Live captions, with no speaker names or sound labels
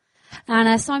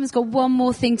And Simon's got one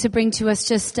more thing to bring to us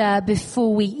just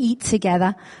before we eat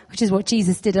together, which is what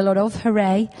Jesus did a lot of.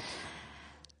 Hooray.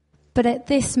 But at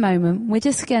this moment, we're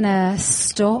just going to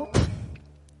stop.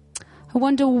 I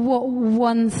wonder what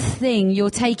one thing you're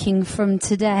taking from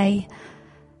today,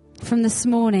 from this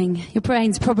morning. Your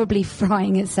brain's probably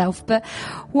frying itself, but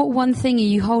what one thing are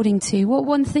you holding to? What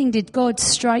one thing did God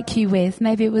strike you with?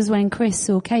 Maybe it was when Chris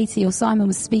or Katie or Simon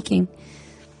was speaking.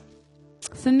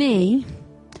 For me,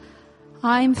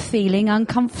 I'm feeling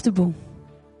uncomfortable.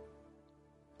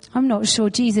 I'm not sure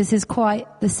Jesus is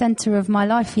quite the center of my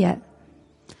life yet.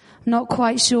 I'm not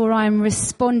quite sure I'm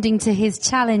responding to his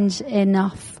challenge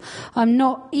enough. I'm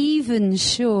not even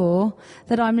sure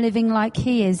that I'm living like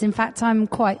he is. In fact, I'm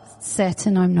quite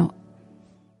certain I'm not.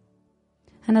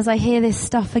 And as I hear this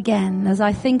stuff again, as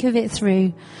I think of it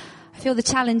through, I feel the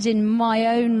challenge in my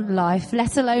own life,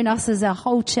 let alone us as a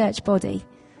whole church body.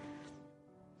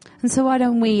 And so why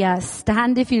don't we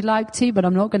stand if you'd like to, but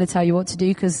I'm not going to tell you what to do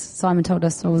because Simon told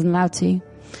us I wasn't allowed to.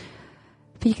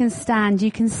 But you can stand,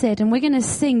 you can sit, and we're going to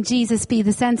sing Jesus Be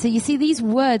the Center. You see, these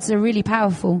words are really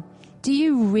powerful. Do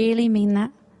you really mean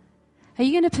that? Are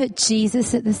you going to put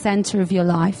Jesus at the center of your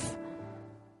life?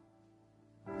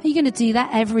 Are you going to do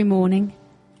that every morning?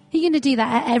 Are you going to do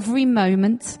that at every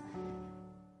moment?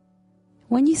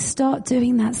 When you start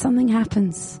doing that, something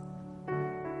happens.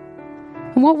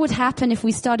 And what would happen if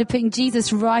we started putting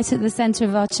Jesus right at the center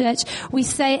of our church? We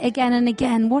say it again and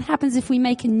again. What happens if we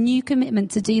make a new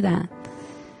commitment to do that?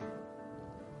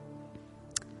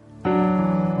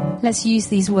 Let's use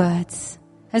these words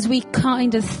as we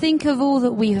kind of think of all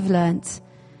that we have learnt.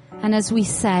 And as we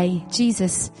say,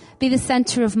 Jesus, be the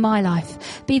center of my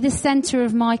life. Be the center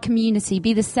of my community.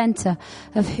 Be the center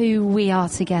of who we are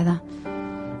together.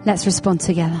 Let's respond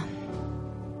together.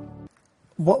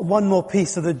 One more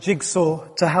piece of the jigsaw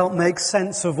to help make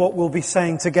sense of what we'll be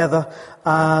saying together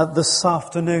this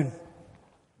afternoon.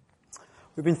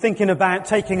 We've been thinking about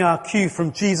taking our cue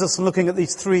from Jesus and looking at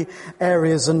these three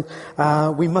areas, and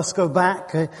we must go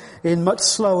back in much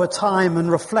slower time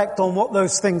and reflect on what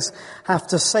those things have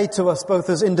to say to us, both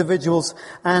as individuals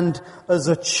and as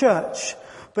a church.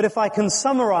 But if I can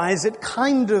summarize, it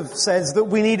kind of says that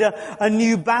we need a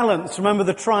new balance. Remember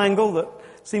the triangle that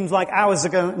seems like hours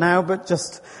ago now, but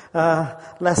just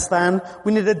less than.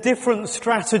 We need a different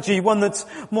strategy, one that's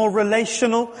more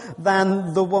relational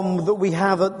than the one that we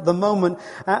have at the moment.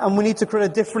 And we need to create a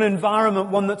different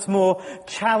environment, one that's more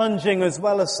challenging as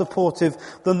well as supportive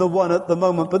than the one at the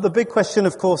moment. But the big question,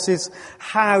 of course, is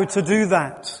how to do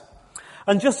that.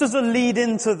 And just as a lead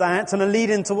into that, and a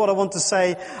lead into what I want to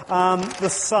say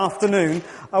this afternoon,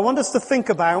 I want us to think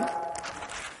about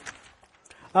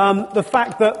the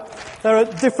fact that there are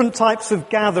different types of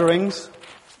gatherings.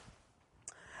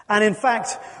 And in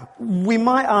fact, we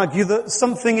might argue that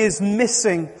something is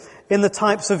missing in the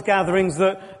types of gatherings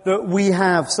that we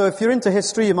have. So if you're into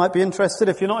history, you might be interested.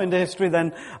 If you're not into history,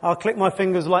 then I'll click my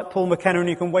fingers like Paul McKenna and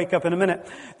you can wake up in a minute.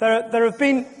 There have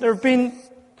been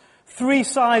three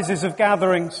sizes of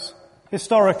gatherings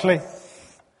historically.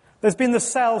 There's been the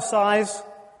cell size.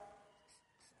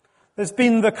 There's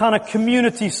been the kind of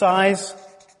community size.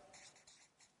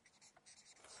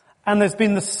 And there's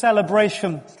been the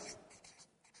celebration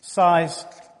size.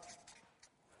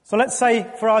 So let's say,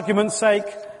 for argument's sake,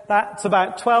 that's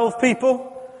about 12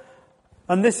 people.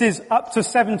 And this is up to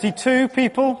 72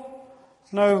 people.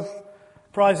 No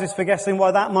prizes for guessing why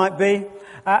that might be.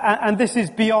 And this is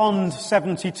beyond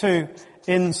 72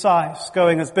 in size,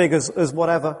 going as big as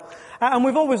whatever. And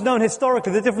we've always known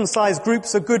historically that different size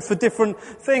groups are good for different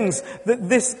things. That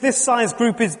this size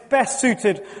group is best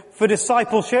suited for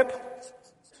discipleship.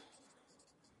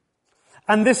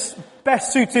 And this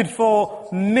best suited for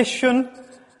mission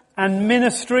and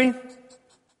ministry.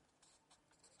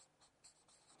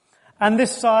 And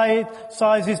this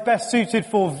size is best suited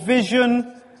for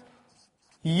vision,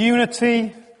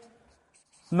 unity,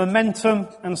 momentum,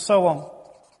 and so on.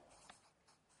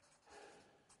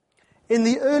 In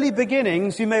the early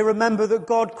beginnings, you may remember that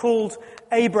God called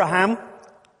Abraham,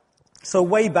 so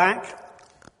way back,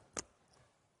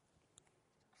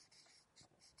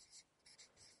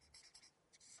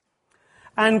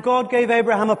 and God gave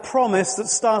Abraham a promise that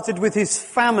started with his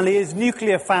family, his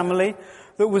nuclear family,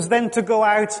 that was then to go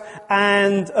out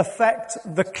and affect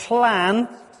the clan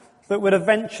that would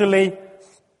eventually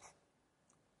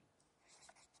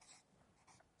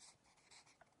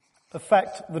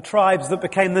affect the tribes that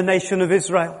became the nation of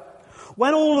Israel.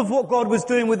 When all of what God was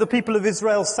doing with the people of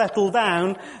Israel settled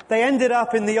down, they ended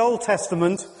up in the Old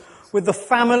Testament with the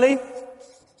family,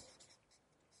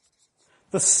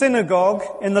 the synagogue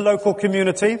in the local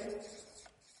community,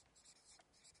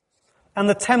 and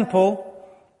the temple,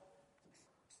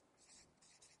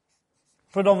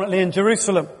 predominantly in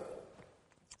Jerusalem.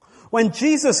 When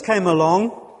Jesus came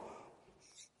along,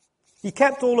 he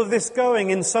kept all of this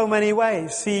going in so many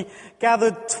ways. He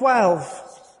gathered 12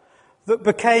 that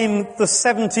became the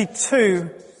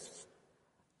 72,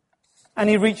 and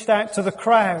he reached out to the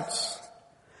crowds.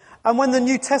 And when the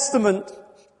New Testament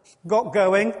got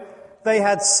going, they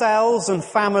had cells and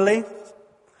family.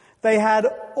 They had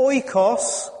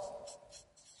oikos.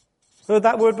 Heard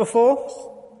that word before?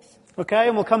 Okay,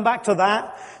 and we'll come back to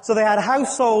that. So they had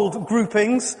household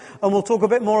groupings, and we'll talk a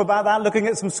bit more about that, looking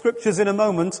at some scriptures in a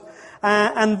moment.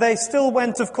 And they still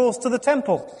went, of course, to the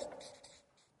temple.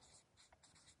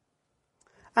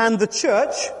 And the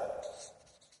church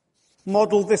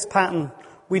modeled this pattern.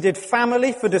 We did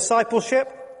family for discipleship.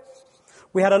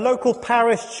 We had a local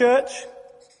parish church.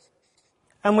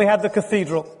 And we had the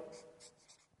cathedral.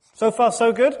 So far,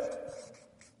 so good?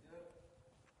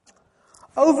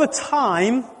 Over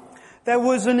time, there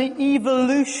was an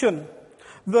evolution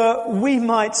that we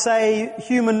might say,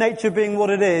 human nature being what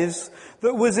it is,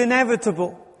 that was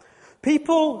inevitable.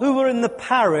 People who were in the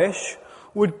parish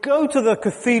would go to the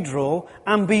cathedral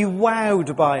and be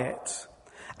wowed by it.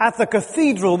 At the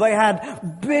cathedral, they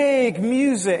had big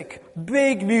music,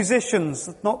 big musicians,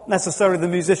 not necessarily the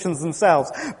musicians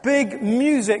themselves. Big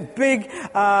music,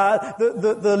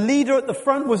 the leader at the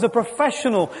front was a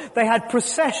professional. They had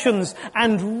processions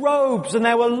and robes, and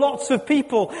there were lots of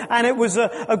people, and it was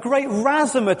a great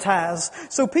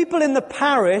razzmatazz. So people in the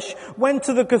parish went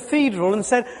to the cathedral and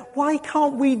said, why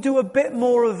can't we do a bit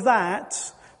more of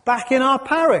that back in our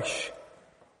parish?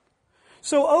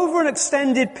 So over an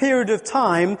extended period of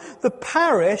time, the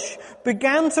parish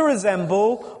began to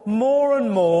resemble more and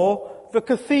more the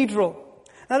cathedral.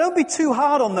 Now don't be too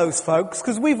hard on those folks,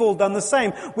 because we've all done the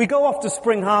same. We go off to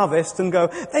Spring Harvest and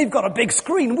go, they've got a big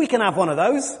screen, we can have one of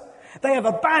those. They have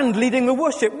a band leading the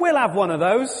worship, we'll have one of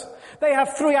those. They have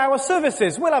 3-hour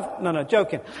services, we'll have... No,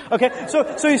 joking. Okay,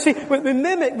 so you see, we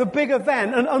mimic the big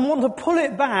event and want to pull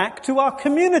it back to our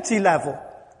community level.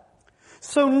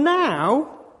 So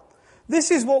now, this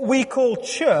is what we call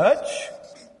church,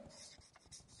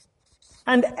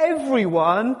 and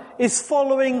everyone is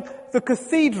following the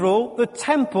cathedral, the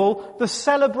temple, the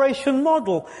celebration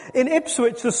model. In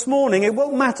Ipswich this morning, it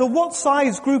won't matter what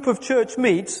size group of church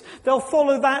meets, they'll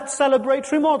follow that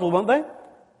celebratory model, won't they?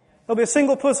 There'll be a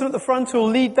single person at the front who will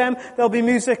lead them, there'll be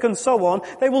music and so on.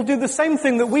 They will do the same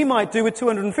thing that we might do with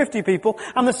 250 people,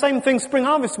 and the same thing Spring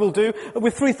Harvest will do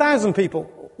with 3,000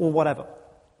 people, or whatever.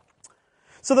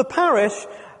 So the parish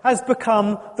has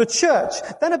become the church.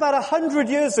 Then about 100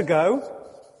 years ago,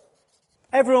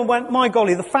 everyone went, my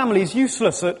golly, the family is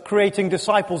useless at creating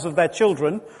disciples of their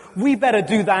children. We better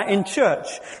do that in church.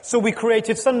 So we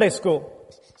created Sunday school.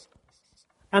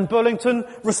 And Burlington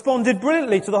responded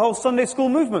brilliantly to the whole Sunday school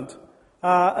movement,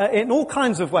 in all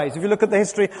kinds of ways, if you look at the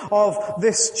history of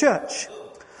this church.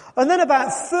 And then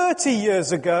about 30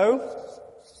 years ago,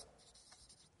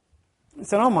 he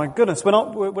said, oh my goodness,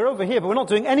 we're over here, but we're not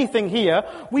doing anything here.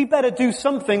 We better do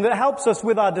something that helps us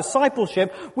with our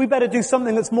discipleship. We better do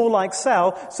something that's more like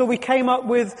Cell. So we came up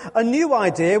with a new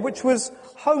idea, which was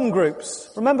home groups.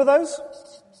 Remember those?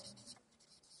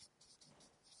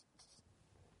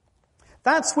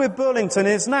 That's where Burlington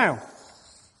is now.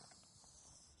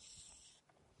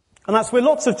 And that's where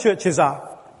lots of churches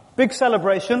are. Big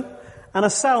celebration and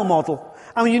a Cell model.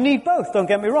 I mean, you need both, don't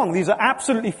get me wrong. These are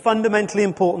absolutely fundamentally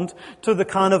important to the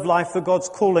kind of life that God's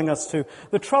calling us to.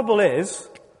 The trouble is,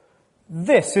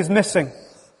 this is missing.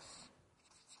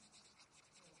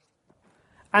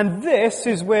 And this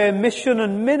is where mission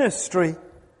and ministry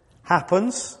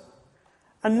happens.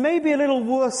 And maybe a little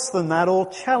worse than that, or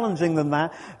challenging than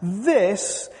that.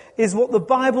 This is what the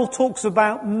Bible talks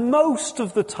about most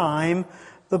of the time.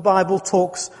 The Bible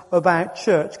talks about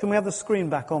church. Can we have the screen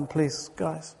back on, please,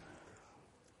 guys?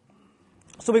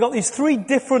 So we've got these 3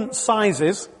 different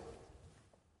sizes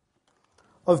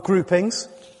of groupings,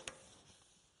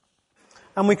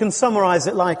 and we can summarize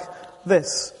it like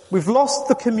this. We've lost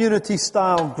the community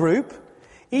style group.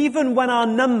 Even when our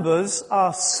numbers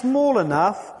are small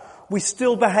enough, we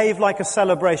still behave like a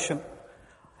celebration.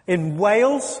 In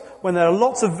Wales, when there are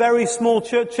lots of very small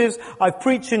churches, I've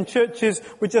preached in churches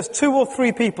with just 2 or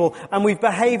 3 people, and we've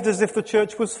behaved as if the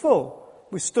church was full.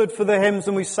 We stood for the hymns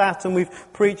and we sat and we've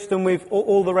preached and we've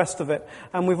all the rest of it.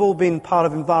 And we've all been part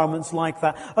of environments like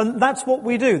that. And that's what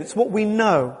we do. That's what we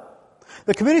know.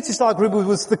 The community style group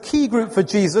was the key group for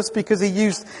Jesus because he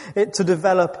used it to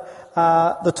develop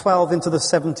the 12 into the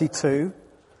 72.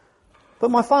 But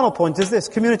my final point is this.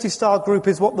 Community style group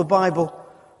is what the Bible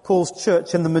calls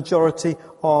church in the majority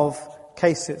of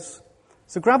cases.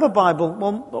 So grab a Bible,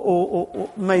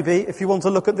 or maybe, if you want to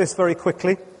look at this very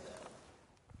quickly,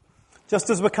 just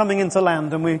as we're coming into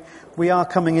land, and we are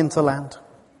coming into land.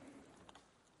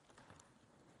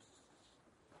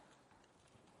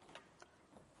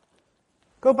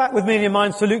 Go back with me in your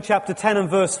minds to Luke chapter 10 and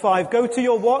verse 5. Go to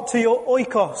your what? To your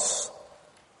oikos.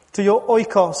 To your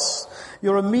oikos,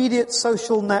 your immediate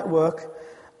social network,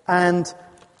 and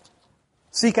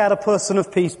seek out a person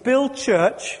of peace. Build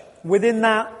church within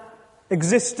that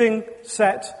existing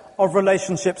set of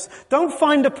relationships. Don't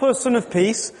find a person of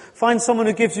peace. Find someone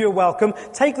who gives you a welcome.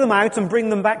 Take them out and bring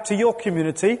them back to your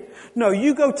community. No,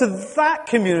 you go to that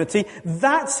community,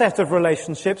 that set of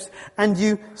relationships, and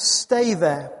you stay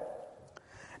there.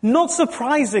 Not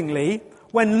surprisingly,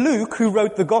 when Luke, who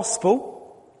wrote the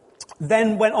Gospel,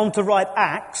 then went on to write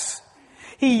Acts,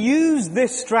 he used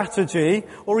this strategy,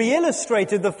 or he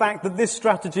illustrated the fact that this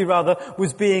strategy, rather,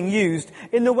 was being used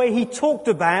in the way he talked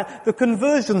about the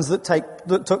conversions that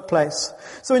took place.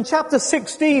 So in chapter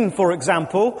 16, for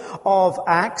example, of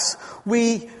Acts,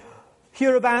 we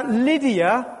hear about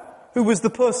Lydia, who was the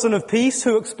person of peace,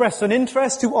 who expressed an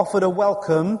interest, who offered a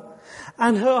welcome,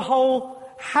 and her whole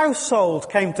household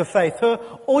came to faith, her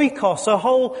oikos, a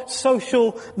whole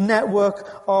social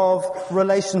network of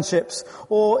relationships.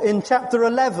 Or in chapter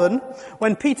 11,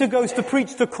 when Peter goes to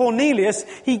preach to Cornelius,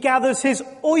 he gathers his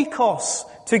oikos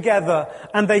together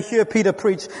and they hear Peter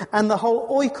preach, and the whole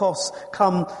oikos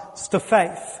comes to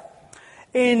faith.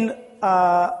 In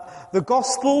the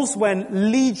Gospels,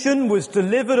 when Legion was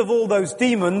delivered of all those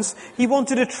demons, he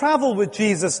wanted to travel with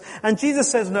Jesus. And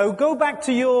Jesus says, no, go back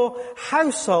to your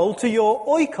household, to your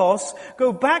oikos,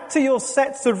 go back to your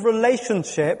sets of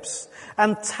relationships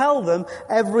and tell them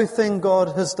everything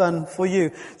God has done for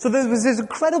you. So there was this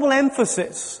incredible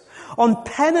emphasis on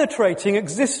penetrating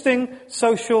existing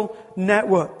social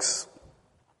networks.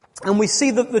 And we see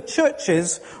that the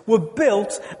churches were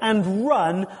built and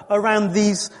run around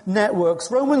these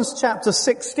networks. Romans chapter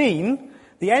 16,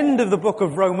 the end of the book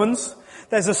of Romans,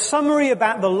 there's a summary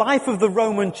about the life of the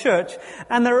Roman church,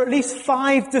 and there are at least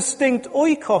 5 distinct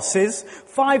oikoses,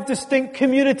 5 distinct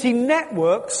community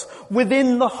networks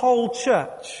within the whole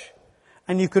church.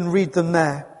 And you can read them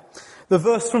there. The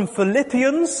verse from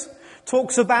Philippians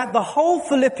talks about the whole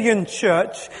Philippian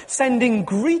church sending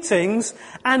greetings,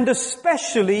 and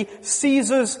especially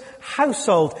Caesar's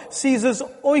household, Caesar's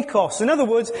oikos. In other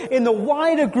words, in the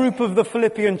wider group of the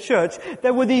Philippian church,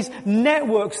 there were these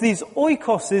networks, these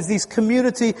oikoses, these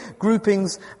community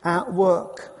groupings at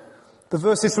work. The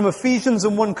verses from Ephesians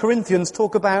and 1 Corinthians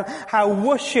talk about how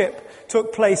worship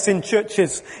took place in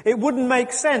churches. It wouldn't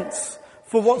make sense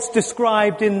for what's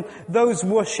described in those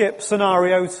worship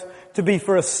scenarios to be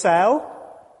for a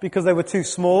cell, because they were too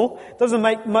small. It doesn't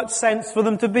make much sense for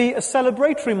them to be a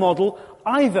celebratory model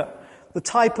either. The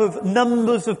type of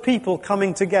numbers of people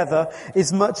coming together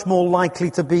is much more likely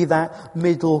to be that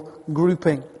middle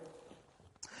grouping.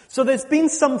 So there's been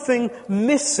something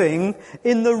missing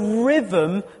in the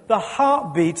rhythm, the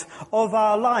heartbeat of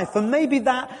our life. And maybe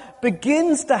that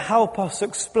begins to help us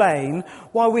explain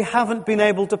why we haven't been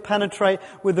able to penetrate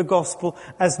with the gospel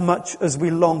as much as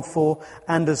we long for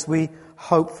and as we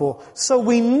hope for. So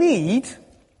we need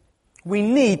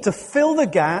to fill the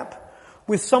gap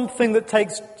with something that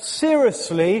takes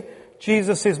seriously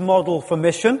Jesus' model for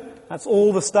mission. That's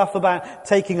all the stuff about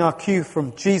taking our cue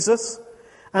from Jesus.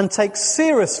 And take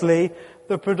seriously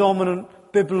the predominant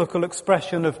biblical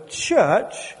expression of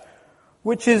church,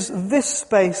 which is this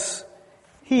space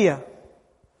here.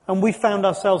 And we found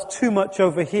ourselves too much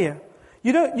over here.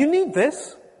 You need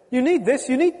this. You need this.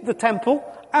 You need the temple.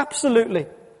 Absolutely.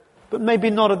 But maybe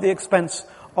not at the expense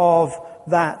of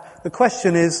that. The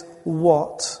question is,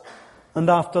 what? And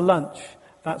after lunch,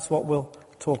 that's what we'll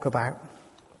talk about.